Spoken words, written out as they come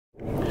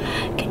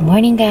Good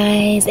morning,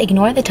 guys.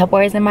 Ignore the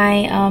Tupperwares in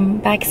my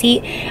back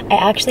seat.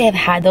 I actually have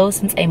had those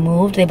since I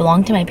moved. They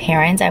belong to my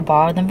parents. I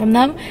borrowed them from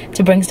them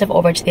to bring stuff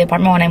over to the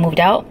apartment when I moved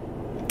out.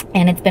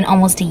 And it's been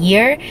almost a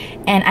year,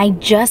 and I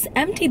just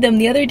emptied them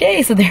the other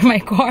day, so they're in my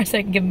car, so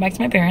I can give them back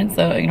to my parents,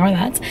 so ignore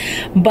that.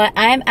 But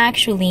I'm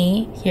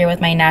actually here with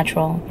my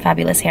natural,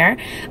 fabulous hair.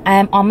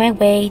 I'm on my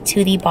way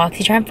to the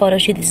Boxycharm photo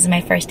shoot. This is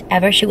my first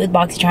ever shoot with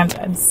Boxycharm, so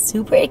I'm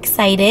super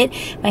excited.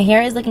 My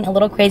hair is looking a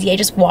little crazy. I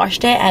just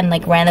washed it and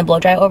like ran the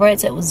blow dry over it,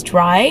 so it was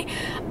dry.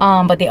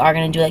 But they are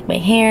gonna do like my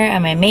hair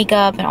and my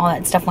makeup and all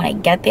that stuff when I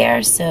get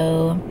there,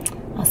 so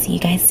I'll see you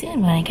guys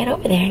soon when I get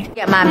over there.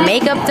 Get my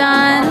makeup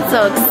done.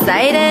 So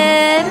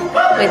excited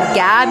with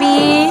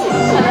Gabby.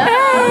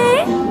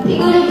 Hey.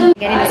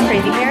 Getting this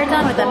crazy hair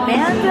done with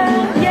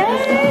Amanda.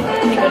 Yay!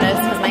 Thank goodness,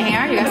 because my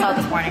hair, you guys saw it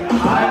this morning.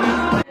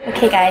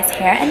 Okay guys,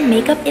 hair and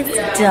makeup is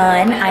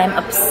done. I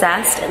am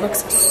obsessed. It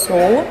looks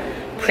so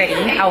pretty.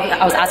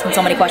 I was asking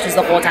so many questions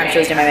the whole time she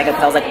was doing my makeup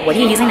because I was like, what are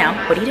you using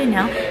now? What are you doing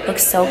now?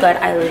 Looks so good.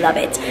 I love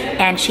it.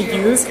 And she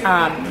used the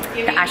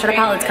eyeshadow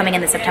palette that's coming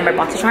in the September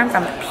Boxycharm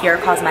from Pure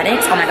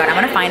Cosmetics. Oh my god, I'm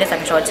gonna find this so I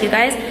can show it to you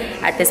guys.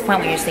 At this point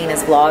when you're seeing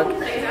this vlog,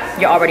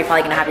 you're already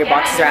probably gonna have your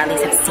boxes or at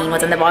least have seen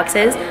what's in the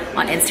boxes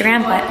on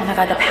Instagram. But oh my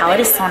god, the palette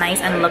is so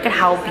nice and look at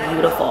how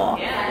beautiful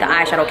the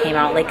eyeshadow came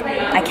out. Like,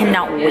 I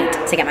cannot wait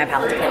to get my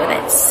palette to play with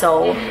it.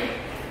 So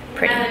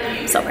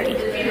pretty. So pretty.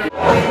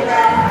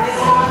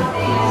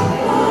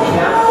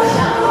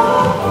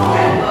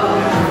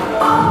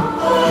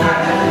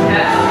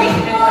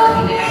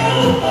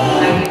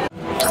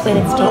 Just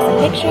waited to take some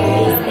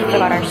pictures. They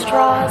forgot our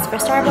straws for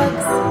Starbucks.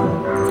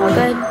 It's all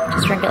good.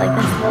 Just drink it like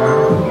this.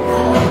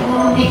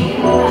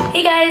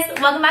 Hey guys,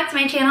 welcome back to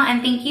my channel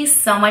and thank you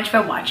so much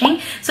for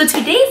watching. So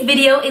today's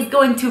video is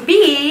going to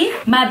be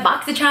my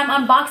Boxycharm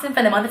unboxing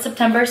for the month of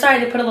September. Sorry,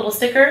 they put a little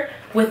sticker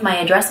with my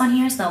address on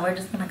here, so we're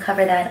just gonna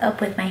cover that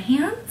up with my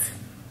hands.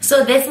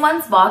 So this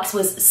month's box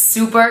was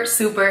super,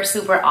 super,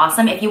 super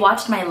awesome. If you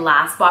watched my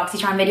last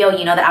Boxycharm video,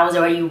 you know that I was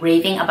already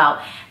raving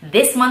about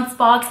this month's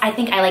box. I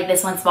think I like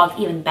this month's box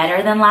even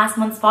better than last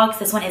month's box.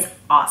 This one is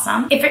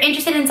awesome. If you're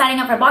interested in signing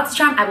up for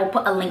Boxycharm, I will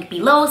put a link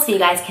below so you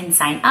guys can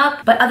sign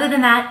up. But other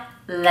than that,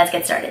 let's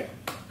get started.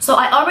 So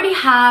I already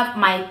have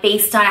my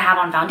face done. I have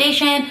on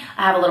foundation.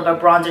 I have a little bit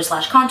of bronzer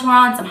slash contour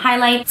on, some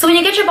highlight. So when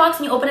you get your box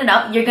and you open it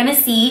up, you're gonna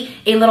see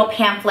a little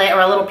pamphlet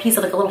or a little piece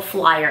of like a little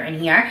flyer in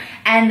here.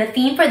 And the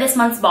theme for this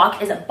month's box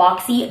is a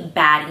Boxy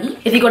Baddie.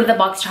 If you go to the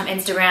Boxycharm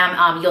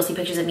Instagram, you'll see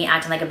pictures of me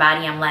acting like a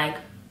baddie. I'm like,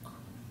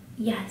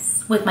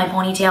 yes, with my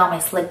ponytail, my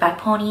slick back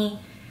pony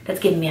that's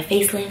giving me a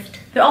facelift.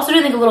 They're also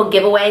doing like a little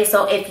giveaway,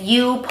 so if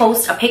you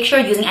post a picture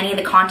using any of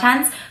the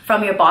contents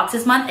from your box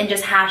this month and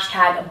just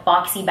hashtag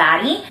Boxy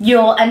Baddie,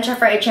 you'll enter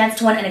for a chance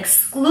to win an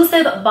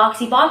exclusive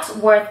Boxy box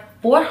worth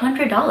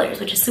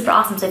 $400, which is super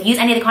awesome. So if you use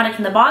any of the content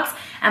from the box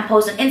and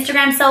post an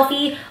Instagram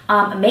selfie,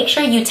 make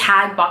sure you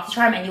tag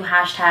Boxycharm and you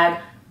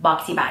hashtag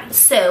Boxy Baddie.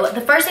 So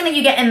the first thing that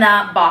you get in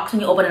the box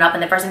when you open it up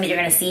and the first thing that you're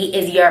gonna see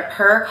is your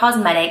Pure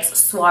Cosmetics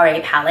Soiree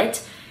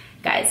palette.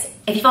 Guys,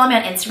 if you follow me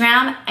on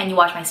Instagram and you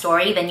watch my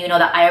story, then you know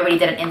that I already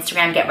did an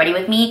Instagram get ready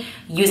with me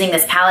using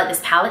this palette.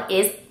 This palette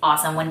is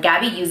awesome. When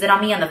Gabby used it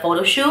on me on the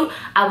photo shoot,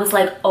 I was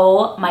like,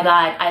 oh my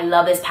god, I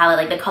love this palette.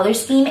 Like, the color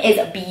scheme is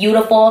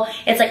beautiful.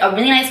 It's like a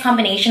really nice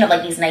combination of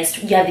like these nice,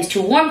 you have these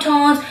two warm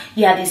tones,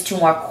 you have these two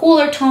more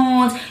cooler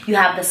tones, you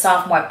have the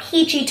soft, more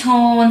peachy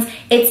tones.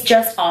 It's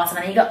just awesome.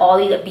 And then you got all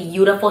these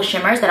beautiful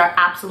shimmers that are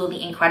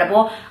absolutely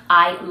incredible.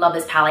 I love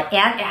this palette,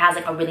 and it has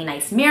like a really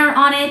nice mirror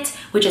on it,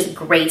 which is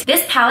great.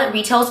 This palette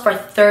retails for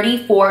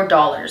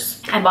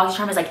 $34 and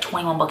Boxycharm is like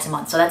 21 bucks a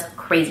month, so that's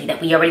crazy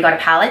that we already got a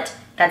palette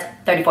that's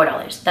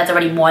 $34. That's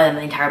already more than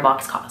the entire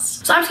box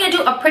costs. So I'm just gonna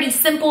do a pretty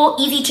simple,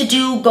 easy to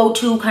do,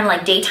 go-to kind of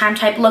like daytime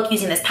type look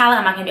using this palette.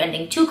 I'm not gonna do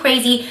anything too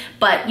crazy,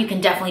 but you can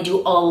definitely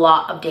do a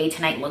lot of day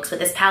to night looks with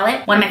this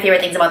palette. One of my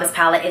favorite things about this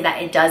palette is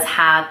that it does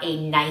have a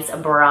nice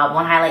brown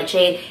one highlight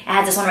shade. It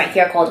has this one right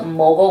here called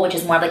Mogul, which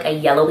is more of like a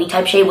yellowy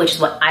type shade, which is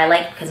what I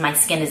like because my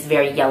skin is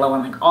very yellow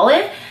and like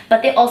olive.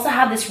 But they also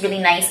have this really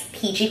nice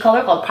peachy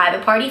color called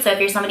Private Party. So if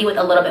you're somebody with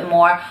a little bit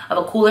more of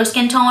a cooler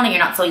skin tone and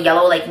you're not so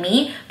yellow like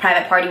me,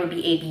 Private Party would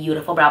be a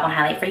beautiful brow bone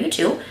highlight for you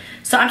too.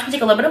 So I'm just gonna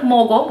take a little bit of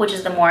Mogul, which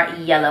is the more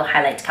yellow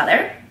highlight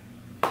color.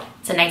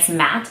 It's a nice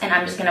matte, and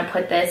I'm just gonna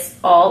put this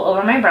all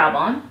over my brow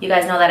bone. You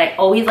guys know that I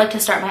always like to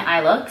start my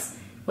eye looks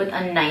with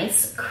a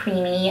nice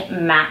creamy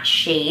matte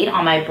shade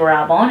on my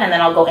brow bone, and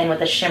then I'll go in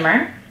with a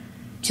shimmer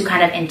to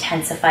kind of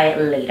intensify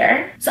it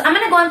later. So I'm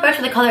gonna go in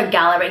first with the color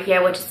Gala right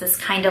here, which is this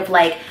kind of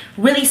like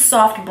really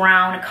soft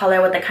brown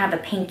color with a kind of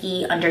a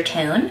pinky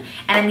undertone.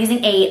 And I'm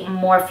using a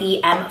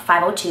Morphe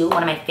M502,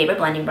 one of my favorite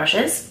blending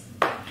brushes.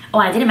 Oh,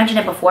 and I didn't mention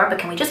it before, but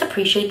can we just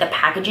appreciate the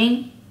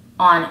packaging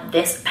on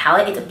this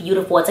palette? It's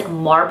beautiful. It's like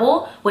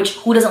marble, which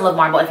who doesn't love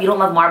marble? If you don't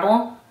love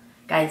marble,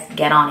 guys,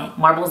 get on it.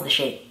 Marble is the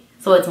shit.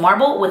 So it's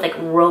marble with like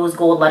rose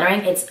gold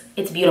lettering.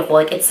 It's beautiful.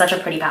 Like, it's such a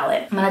pretty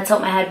palette. I'm gonna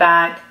tilt my head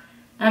back.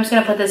 And I'm just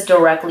gonna put this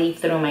directly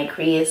through my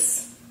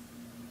crease.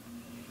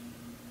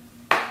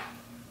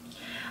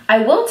 I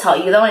will tell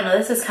you though, I know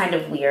this is kind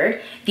of weird.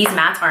 These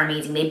mattes are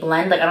amazing. They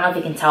blend, like I don't know if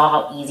you can tell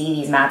how easy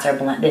these mattes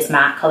are this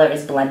matte color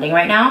is blending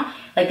right now.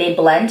 Like they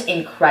blend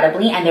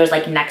incredibly and there's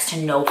like next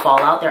to no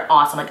fallout. They're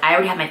awesome. Like I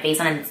already have my face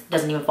on and it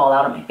doesn't even fall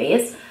out on my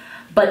face.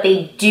 But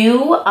they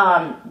do,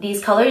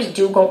 these colors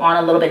do go on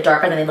a little bit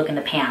darker than they look in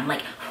the pan.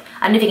 Like,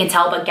 I don't know if you can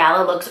tell, but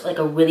Gala looks like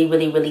a really,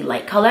 really, really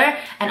light color.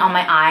 And on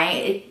my eye,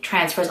 it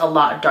transfers a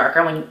lot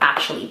darker when you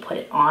actually put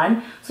it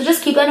on. So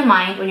just keep that in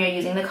mind when you're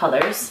using the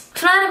colors.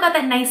 So now that I've got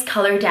that nice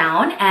color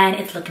down and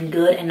it's looking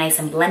good and nice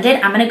and blended,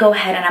 I'm gonna go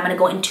ahead and I'm gonna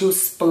go into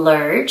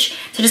Splurge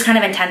to just kind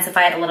of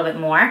intensify it a little bit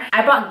more.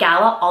 I brought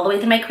Gala all the way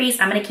through my crease.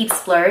 I'm gonna keep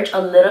Splurge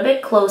a little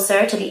bit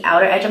closer to the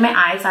outer edge of my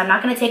eye. So I'm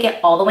not gonna take it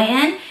all the way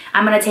in.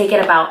 I'm gonna take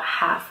it about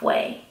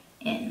halfway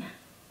in.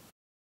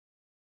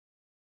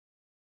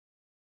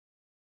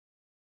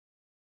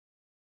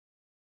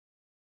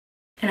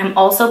 And I'm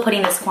also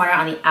putting this corner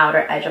on the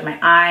outer edge of my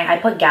eye. I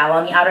put Gala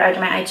on the outer edge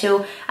of my eye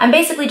too. I'm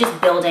basically just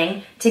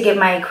building to give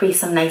my crease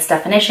some nice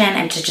definition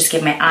and to just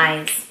give my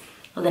eyes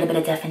a little bit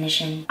of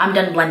definition. I'm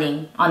done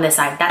blending on this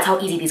side. That's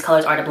how easy these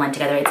colors are to blend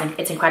together.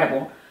 It's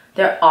incredible.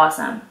 They're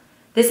awesome.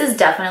 This is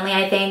definitely,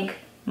 I think,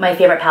 my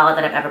favorite palette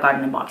that I've ever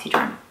gotten in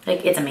Boxycharm.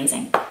 Like, it's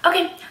amazing.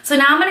 Okay, so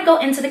now I'm gonna go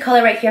into the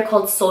color right here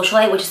called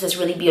Socialite, which is this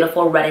really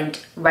beautiful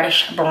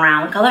reddish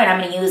brown color. And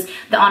I'm gonna use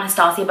the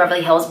Anastasia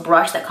Beverly Hills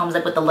brush that comes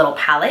like with the little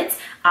palettes.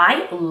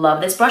 I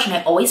love this brush and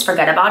I always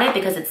forget about it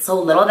because it's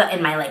so little that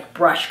in my like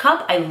brush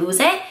cup, I lose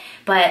it.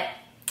 But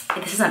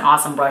this is an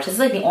awesome brush. This is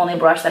like the only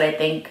brush that I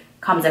think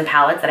comes in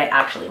palettes that I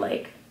actually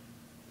like.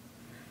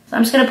 So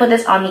I'm just gonna put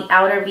this on the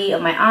outer V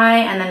of my eye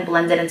and then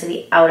blend it into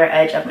the outer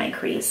edge of my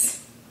crease.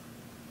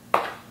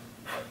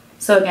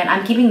 So again,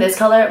 I'm keeping this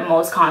color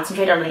most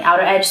concentrated on the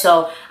outer edge.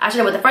 So I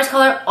started with the first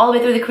color all the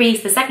way through the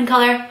crease, the second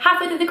color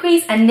halfway through the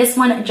crease, and this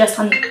one just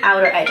on the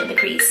outer edge of the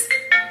crease.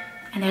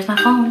 And there's my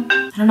phone.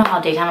 I don't know how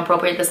daytime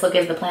appropriate this look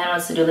is. The plan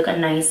was to do like a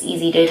nice,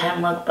 easy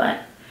daytime look, but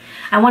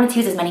I wanted to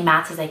use as many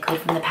mattes as I could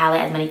from the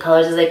palette, as many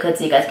colors as I could,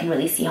 so you guys can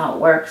really see how it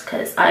works,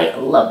 because I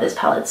love this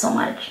palette so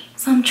much.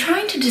 So I'm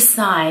trying to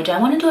decide, do I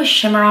want to do a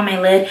shimmer on my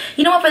lid?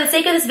 You know what, for the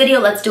sake of this video,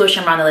 let's do a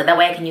shimmer on the lid. That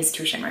way I can use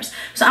two shimmers.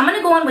 So I'm going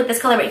to go on with this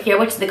color right here,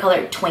 which is the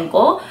color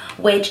Twinkle,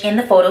 which in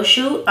the photo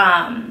shoot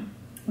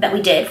that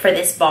we did for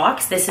this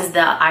box, this is the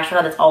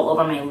eyeshadow that's all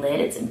over my lid.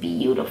 It's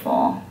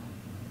beautiful.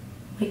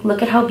 Like,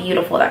 look at how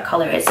beautiful that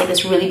color is. It's like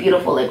this really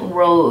beautiful, like,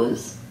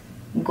 rose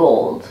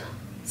gold.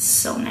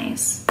 So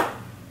nice.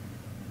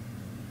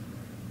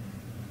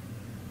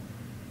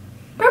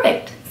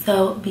 Perfect.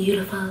 So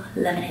beautiful,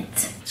 loving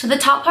it. So the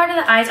top part of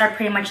the eyes are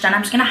pretty much done.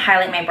 I'm just gonna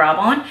highlight my brow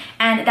bone,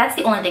 and that's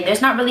the only thing.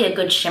 There's not really a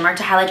good shimmer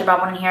to highlight your brow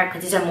bone in here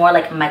because these are more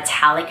like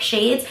metallic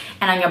shades,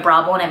 and on your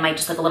brow bone it might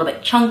just look a little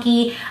bit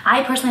chunky.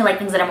 I personally like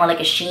things that are more like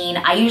a sheen.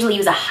 I usually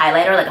use a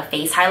highlighter, like a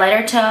face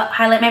highlighter, to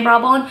highlight my brow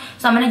bone.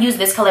 So I'm gonna use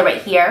this color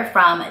right here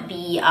from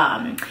the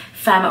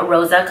Femme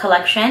Rosa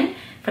collection,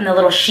 from the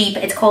little sheep.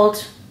 It's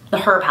called the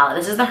Her palette.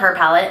 This is the Her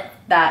palette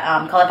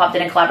that ColourPop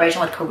did in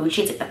collaboration with Karuchi.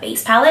 It's like the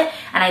face palette,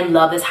 and I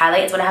love this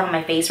highlight. It's what I have on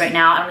my face right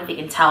now. I don't know if you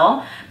can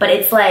tell, but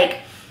it's like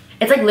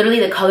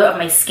literally the color of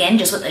my skin,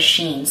 just with a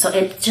sheen. So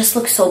it just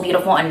looks so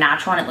beautiful and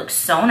natural, and it looks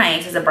so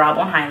nice as a brow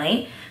bone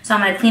highlight. So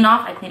I'm gonna cleaned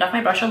off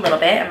my brush a little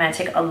bit. I'm gonna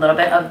take a little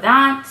bit of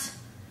that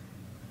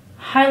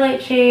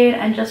highlight shade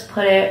and just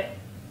put it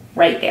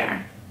right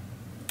there,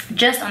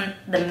 just on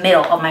the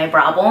middle of my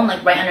brow bone,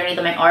 like right underneath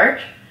of my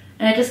arch.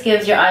 And it just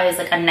gives your eyes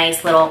like a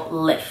nice little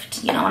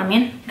lift, you know what I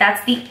mean?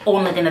 That's the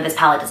only thing that this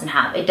palette doesn't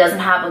have. It doesn't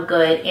have a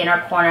good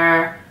inner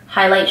corner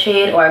highlight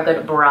shade or a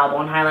good brow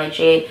bone highlight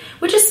shade,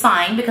 which is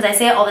fine because I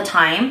say it all the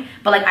time,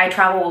 but like I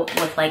travel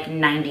with like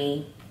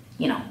 90,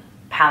 you know,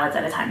 palettes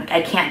at a time. Like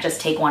I can't just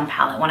take one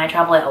palette. When I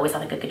travel, I always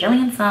have like a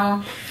gajillion,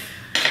 so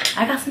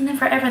I got something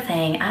for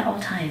everything at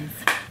all times.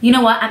 You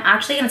know what? I'm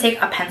actually gonna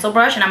take a pencil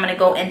brush and I'm gonna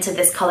go into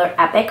this color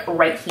Epic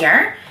right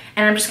here.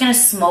 And I'm just gonna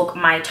smoke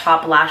my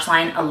top lash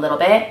line a little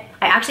bit.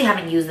 I actually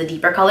haven't used the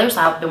deeper color, so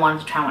I've been wanting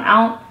to try one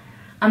out.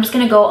 I'm just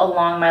gonna go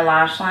along my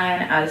lash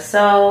line as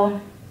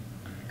so,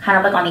 kind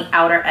of like on the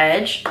outer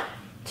edge,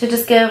 to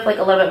just give like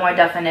a little bit more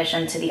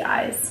definition to the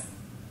eyes.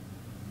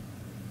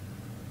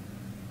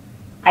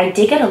 I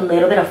did get a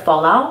little bit of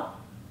fallout.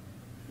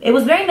 It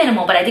was very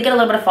minimal, but I did get a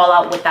little bit of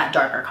fallout with that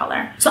darker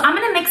color. So I'm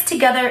gonna mix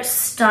together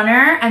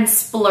Stunner and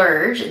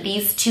Splurge,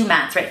 these two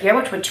mattes right here,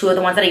 which were two of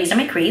the ones that I used in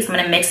my crease. I'm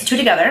gonna mix the two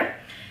together,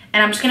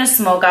 and I'm just gonna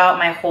smoke out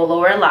my whole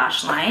lower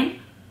lash line.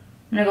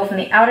 I'm gonna go from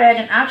the outer edge,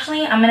 and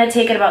actually I'm gonna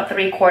take it about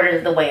 3/4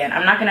 of the way in.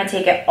 I'm not gonna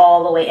take it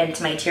all the way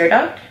into my tear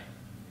duct.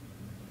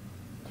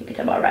 Take it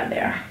to about right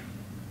there.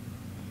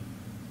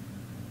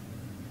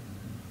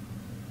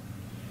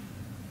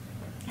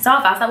 Saw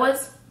how fast that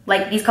was?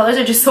 Like, these colors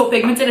are just so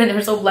pigmented and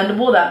they're so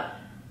blendable that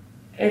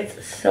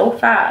it's so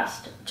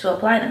fast to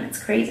apply them.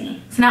 It's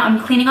crazy. So now I'm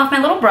cleaning off my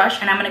little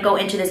brush, and I'm gonna go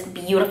into this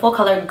beautiful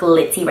color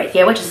Glitzy right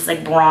here, which is this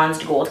like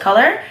bronzed gold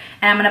color.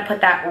 And I'm gonna put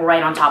that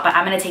right on top, but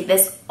I'm gonna take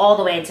this all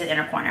the way into the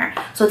inner corner.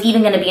 So it's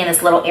even gonna be in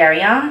this little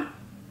area,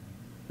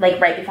 like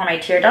right before my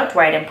tear duct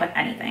where I didn't put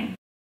anything.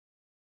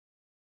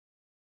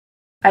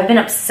 I've been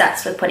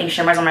obsessed with putting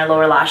shimmers on my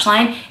lower lash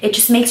line. It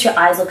just makes your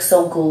eyes look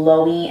so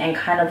glowy and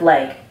kind of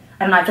like,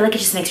 I don't know, I feel like it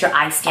just makes your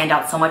eyes stand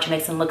out so much. It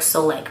makes them look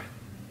so like,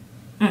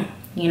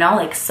 you know,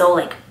 like so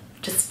like,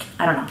 just,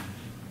 I don't know,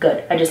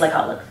 good. I just like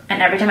how it looks. And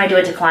every time I do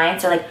it to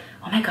clients, they're like,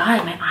 oh my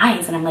God, my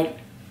eyes. And I'm like,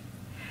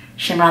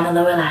 shimmer on the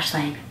lower lash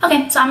line.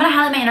 Okay, so I'm gonna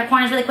highlight my inner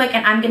corners really quick,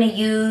 and I'm gonna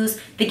use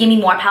the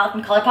Gimme More palette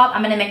from ColourPop.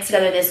 I'm gonna mix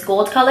together this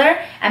gold color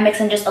and mix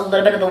in just a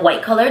little bit of the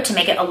white color to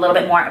make it a little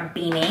bit more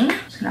beaming.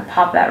 Just gonna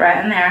pop that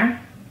right in there.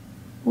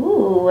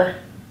 Ooh,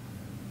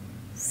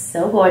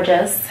 so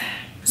gorgeous.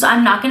 So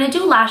I'm not gonna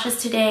do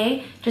lashes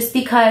today just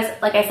because,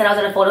 like I said, I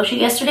was at a photo shoot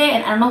yesterday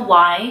and I don't know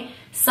why.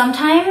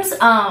 Sometimes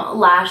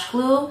lash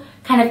glue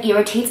kind of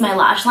irritates my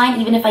lash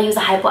line, even if I use a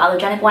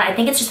hypoallergenic one. I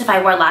think it's just if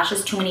I wear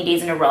lashes too many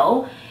days in a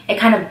row, it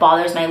kind of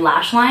bothers my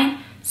lash line.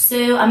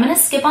 So I'm gonna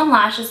skip on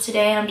lashes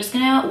today and I'm just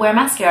gonna wear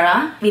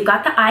mascara. We've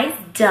got the eyes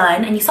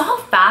done, and you saw how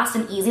fast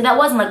and easy that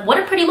was, and like what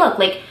a pretty look.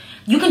 Like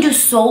you can do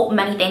so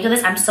many things with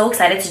this. I'm so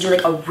excited to do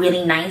like a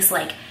really nice,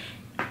 like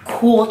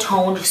cool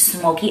toned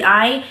smoky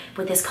eye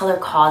with this color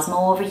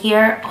Cosmo over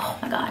here. Oh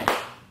my God,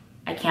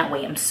 I can't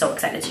wait. I'm so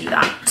excited to do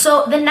that.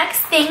 So the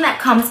next thing that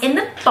comes in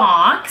the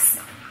box,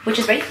 which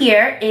is right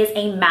here, is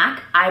a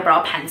MAC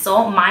eyebrow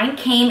pencil. Mine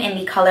came in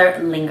the color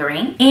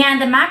Lingering,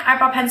 and the MAC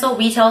eyebrow pencil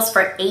retails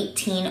for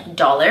 $18.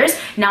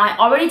 Now I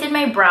already did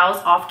my brows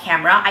off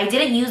camera. I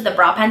didn't use the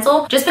brow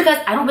pencil just because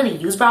I don't really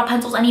use brow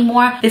pencils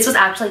anymore. This was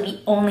actually the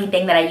only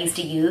thing that I used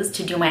to use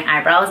to do my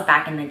eyebrows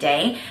back in the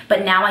day.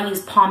 But now I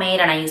use pomade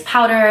and I use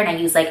powder and I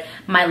use like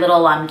my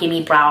little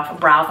Gimme brow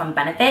from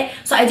Benefit.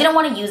 So I didn't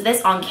want to use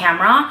this on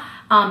camera.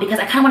 Because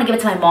I kind of want to give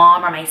it to my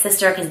mom or my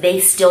sister because they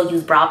still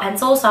use brow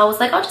pencils. So I was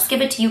like, I'll just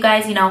give it to you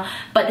guys, you know.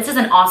 But this is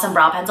an awesome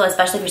brow pencil,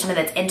 especially for someone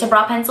that's into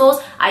brow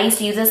pencils. I used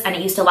to use this and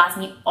it used to last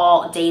me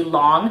all day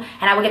long.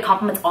 And I would get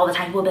compliments all the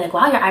time. People would be like,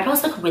 wow, your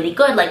eyebrows look really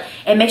good. Like,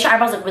 it makes your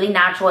eyebrows look really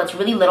natural. It's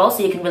really little,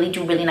 so you can really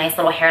do really nice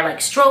little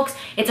hair-like strokes.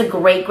 It's a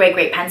great, great,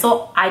 great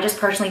pencil. I just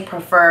personally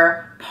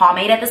prefer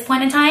pomade at this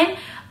point in time.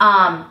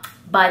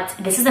 But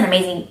this is an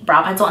amazing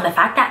brow pencil. And the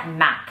fact that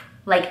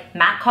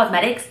MAC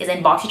Cosmetics is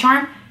in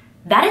Boxycharm,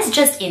 that is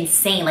just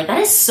insane. Like, that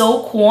is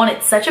so cool and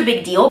it's such a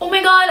big deal. Oh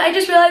my God, I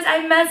just realized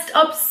I messed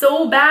up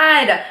so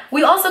bad.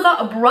 We also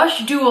got a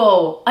brush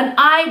duo, an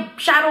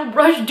eyeshadow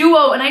brush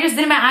duo, and I just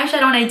did my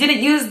eyeshadow and I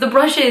didn't use the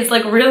brushes.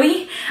 Like,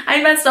 really?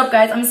 I messed up,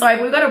 guys. I'm sorry,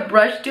 but we got a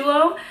brush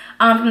duo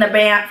from the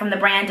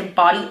brand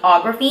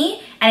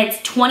Bodyography, and it's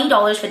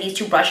 $20 for these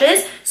two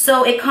brushes.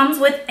 So it comes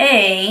with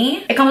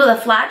a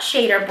flat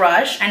shader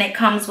brush, and it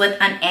comes with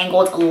an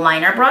angled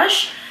liner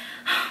brush.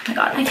 Oh my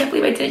God, I can't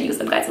believe I didn't use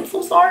them, guys. I'm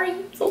so sorry.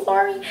 I'm so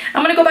sorry.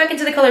 I'm gonna go back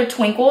into the color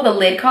Twinkle, the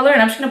lid color,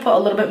 and I'm just gonna put a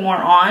little bit more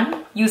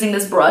on using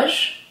this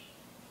brush.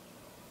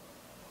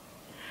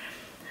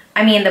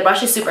 I mean, the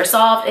brush is super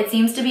soft. It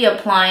seems to be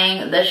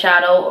applying the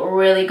shadow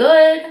really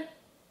good.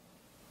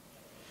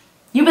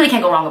 You really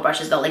can't go wrong with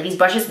brushes though. Like, these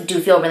brushes do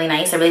feel really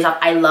nice. They're really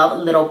soft. I love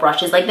little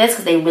brushes like this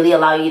because they really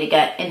allow you to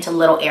get into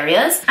little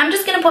areas. I'm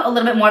just gonna put a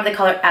little bit more of the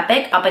color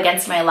Epic up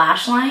against my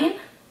lash line,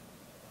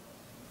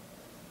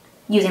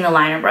 using the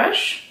liner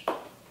brush.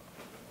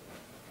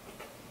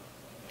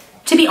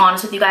 To be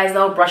honest with you guys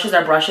though, brushes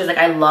are brushes. Like,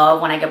 I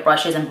love when I get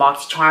brushes in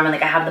Boxycharm, and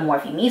like I have the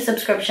Morphe Me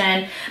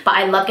subscription, but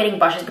I love getting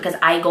brushes because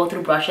I go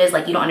through brushes.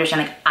 Like, you don't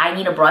understand, like I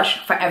need a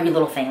brush for every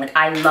little thing. Like,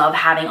 I love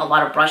having a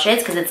lot of brushes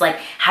because it's like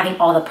having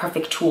all the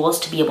perfect tools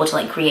to be able to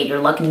like create your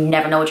look, and you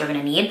never know what you're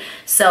gonna need.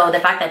 So the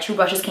fact that two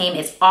brushes came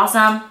is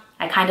awesome.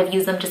 I kind of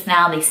used them just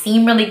now. They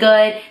seem really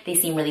good. They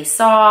seem really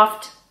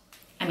soft.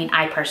 I mean,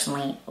 I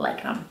personally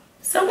like them.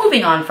 So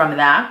moving on from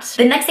that,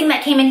 the next thing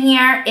that came in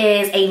here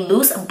is a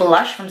loose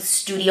blush from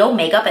Studio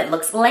Makeup. It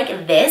looks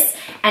like this,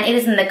 and it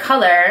is in the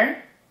color,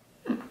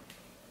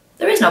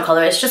 there is no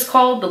color, it's just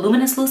called the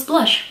Luminous Loose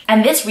Blush.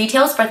 And this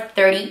retails for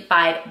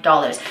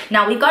 $35.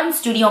 Now, we've gotten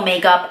Studio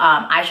Makeup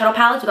eyeshadow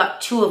palettes. We got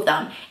two of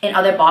them in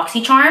other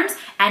Boxycharms,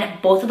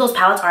 and both of those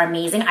palettes are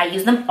amazing. I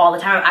use them all the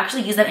time. I've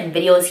actually used them in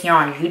videos here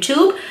on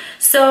YouTube.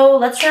 So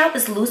let's try out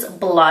this loose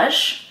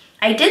blush.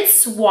 I did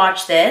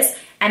swatch this,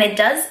 and it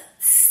does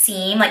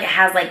seem like it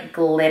has like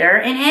glitter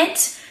in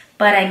it,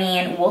 but I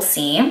mean, we'll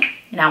see.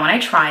 Now when I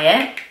try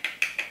it,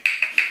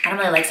 I don't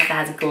really like stuff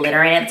that has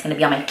glitter in it. It's gonna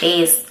be on my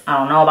face. I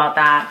don't know about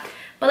that,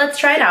 but let's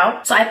try it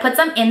out. So I put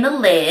some in the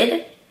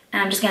lid,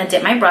 and I'm just gonna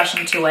dip my brush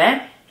into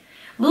it.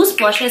 Loose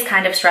blushes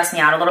kind of stress me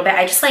out a little bit.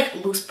 I just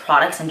like loose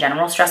products in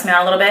general stress me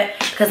out a little bit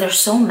because they're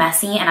so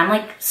messy, and I'm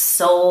like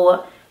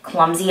so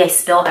clumsy. I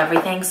spill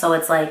everything, so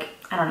it's like,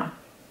 I don't know.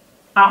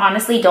 I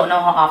honestly don't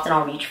know how often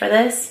I'll reach for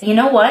this. You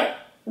know what?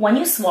 When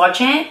you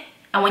swatch it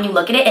and when you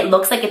look at it, it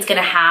looks like it's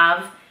gonna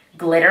have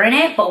glitter in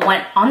it, but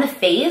when on the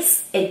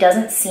face, it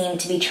doesn't seem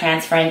to be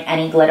transferring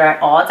any glitter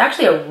at all. It's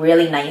actually a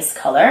really nice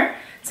color.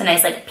 It's a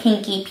nice like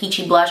pinky,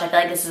 peachy blush. I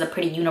feel like this is a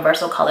pretty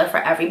universal color for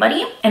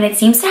everybody. And it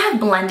seems to have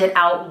blended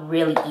out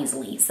really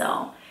easily,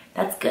 so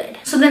that's good.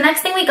 So the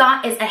next thing we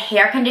got is a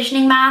hair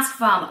conditioning mask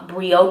from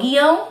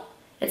Briogeo.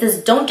 It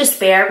says, don't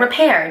despair,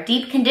 repair.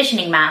 Deep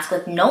conditioning mask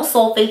with no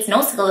sulfates,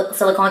 no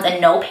silicones, and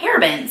no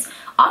parabens.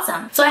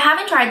 awesome. So I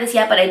haven't tried this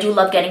yet, but I do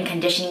love getting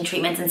conditioning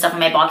treatments and stuff in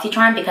my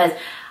Boxycharm because,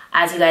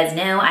 as you guys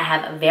know, I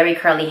have very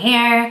curly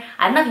hair.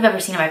 I don't know if you've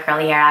ever seen my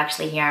curly hair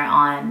actually here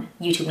on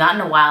YouTube. Not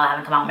in a while, I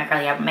haven't come out with my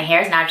curly hair, but my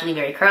hair is naturally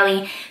very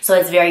curly, so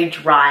it's very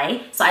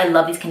dry. So I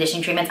love these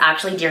conditioning treatments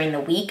actually during the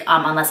week,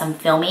 unless I'm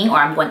filming or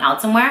I'm going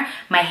out somewhere.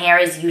 My hair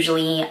is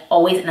usually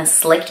always in a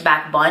slicked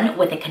back bun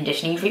with a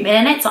conditioning treatment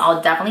in it, so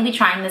I'll definitely be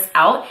trying this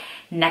out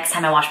next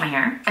time I wash my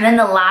hair. And then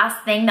the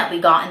last thing that we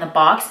got in the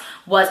box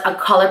was a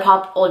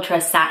ColourPop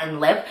Ultra Satin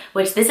Lip,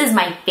 which this is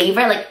my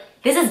favorite. Like,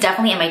 this is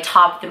definitely in my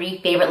top 3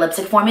 favorite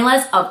lipstick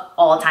formulas of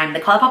all time. The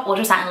ColourPop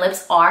Ultra Satin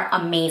Lips are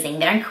amazing.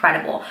 They're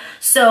incredible.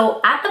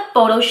 So at the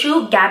photo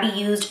shoot, Gabby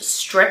used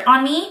Strip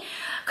on me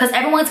because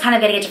everyone's kind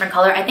of getting a different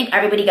color. I think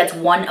everybody gets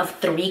one of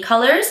 3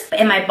 colors. But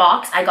in my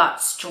box, I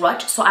got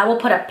Strut. So I will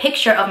put a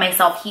picture of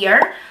myself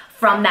here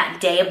from that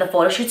day of the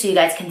photo shoot so you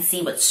guys can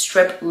see what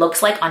Strip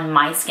looks like on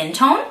my skin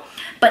tone.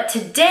 But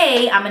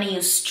today, I'm gonna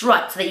use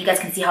Strut so that you guys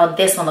can see how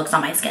this one looks on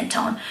my skin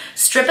tone.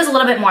 Strip is a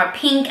little bit more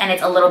pink and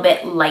it's a little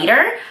bit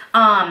lighter.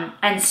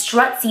 And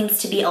Strut seems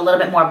to be a little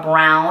bit more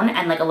brown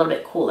and like a little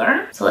bit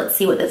cooler. So let's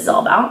see what this is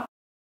all about.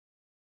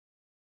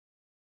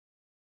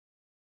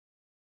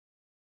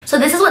 So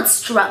this is what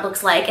Strut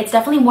looks like. It's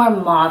definitely more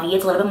mauve-y,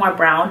 it's a little bit more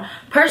brown.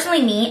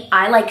 Personally, me,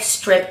 I like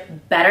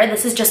Strip better.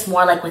 This is just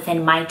more like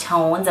within my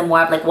tones and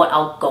more of like what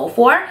I'll go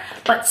for.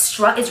 But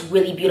Strut is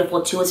really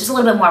beautiful too. It's just a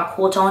little bit more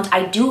cool tones.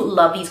 I do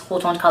love these cool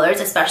toned colors,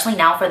 especially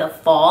now for the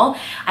fall.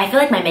 I feel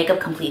like my makeup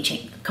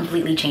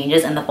completely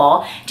changes in the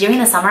fall. During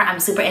the summer, I'm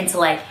super into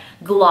like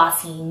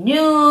glossy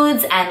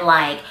nudes and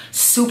like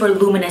super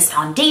luminous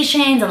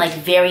foundations and like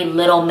very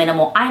little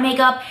minimal eye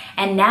makeup.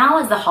 And now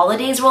as the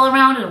holidays roll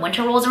around and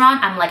winter rolls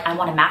around, I'm like, I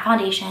want a matte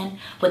foundation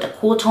with a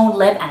cool toned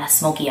lip and a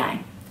smoky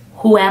eye.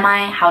 Who am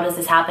I? How does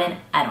this happen?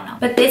 I don't know.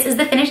 But this is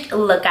the finished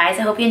look, guys.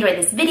 I hope you enjoyed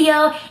this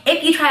video.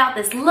 If you try out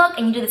this look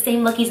and you do the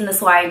same lookies in the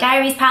Soiree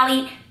Diaries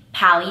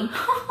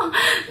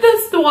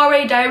the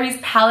Soiree Diaries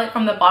palette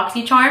from the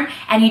Boxycharm,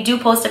 and you do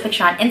post a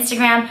picture on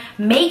Instagram,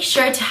 make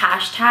sure to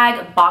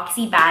hashtag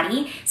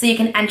BoxyBaddie so you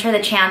can enter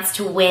the chance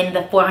to win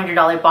the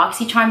 $400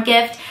 Boxycharm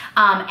gift.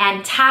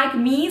 And tag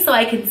me so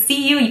I can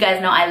see you. You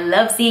guys know I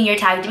love seeing your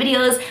tagged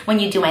videos when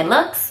you do my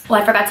looks. Oh,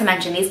 I forgot to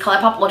mention, these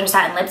ColourPop Ultra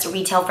Satin Lips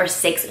retail for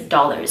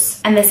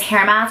 $6. And this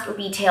hair mask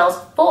retails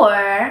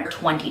for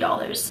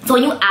 $20. So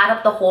when you add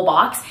up the whole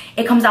box,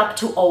 it comes out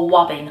to a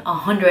whopping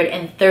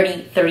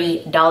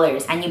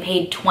 $133. And you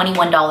paid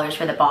 $21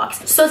 for the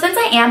box. So since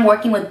I am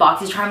working with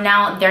Boxycharm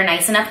now, they're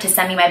nice enough to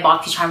send me my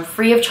Boxycharm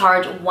free of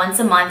charge once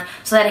a month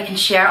so that I can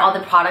share all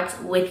the products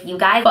with you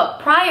guys. But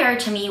prior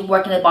to me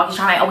working with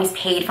Boxycharm, I always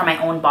paid for my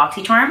own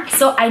Boxycharm.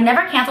 So I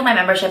never canceled my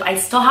membership. I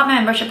still have my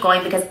membership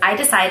going because I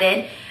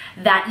decided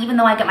that even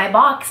though I get my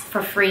box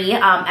for free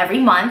every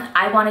month,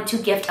 I wanted to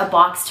gift a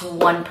box to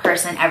one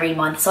person every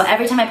month. So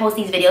every time I post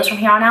these videos from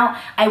here on out,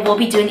 I will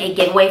be doing a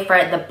giveaway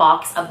for the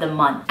box of the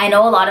month. I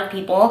know a lot of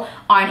people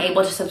aren't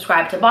able to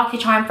subscribe to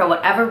Boxycharm for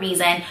whatever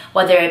reason,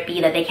 whether it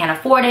be that they can't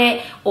afford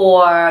it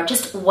or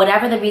just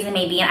whatever the reason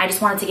may be. And I just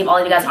wanted to give all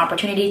of you guys an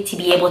opportunity to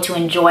be able to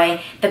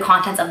enjoy the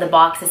contents of the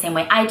box the same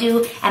way I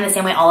do and the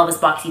same way all of us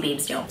Boxy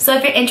babes do. So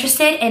if you're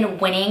interested in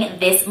winning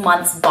this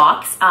month's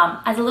box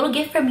as a little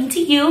gift from me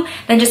to you,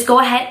 then just go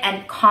ahead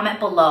and comment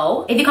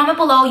below. If you comment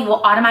below, you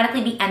will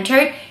automatically be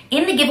entered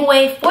in the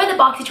giveaway for the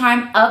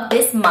Boxycharm of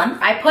this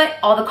month. I put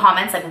all the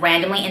comments like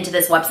randomly into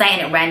this website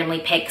and it randomly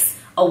picks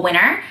a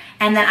winner,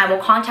 and then I will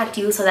contact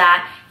you so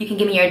that you can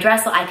give me your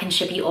address so I can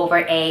ship you over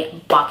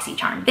a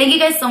Boxycharm. Thank you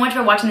guys so much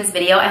for watching this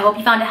video. I hope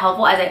you found it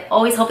helpful, as I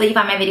always hope that you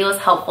found my videos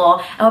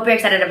helpful. I hope you're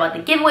excited about the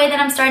giveaway that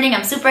I'm starting.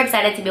 I'm super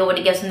excited to be able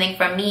to give something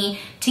from me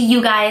to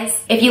you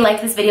guys. If you like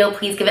this video,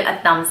 please give it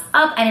a thumbs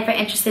up, and if you're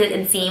interested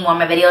in seeing more of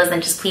my videos,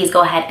 then just please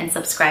go ahead and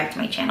subscribe to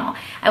my channel.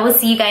 I will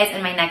see you guys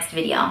in my next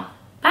video.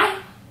 Bye!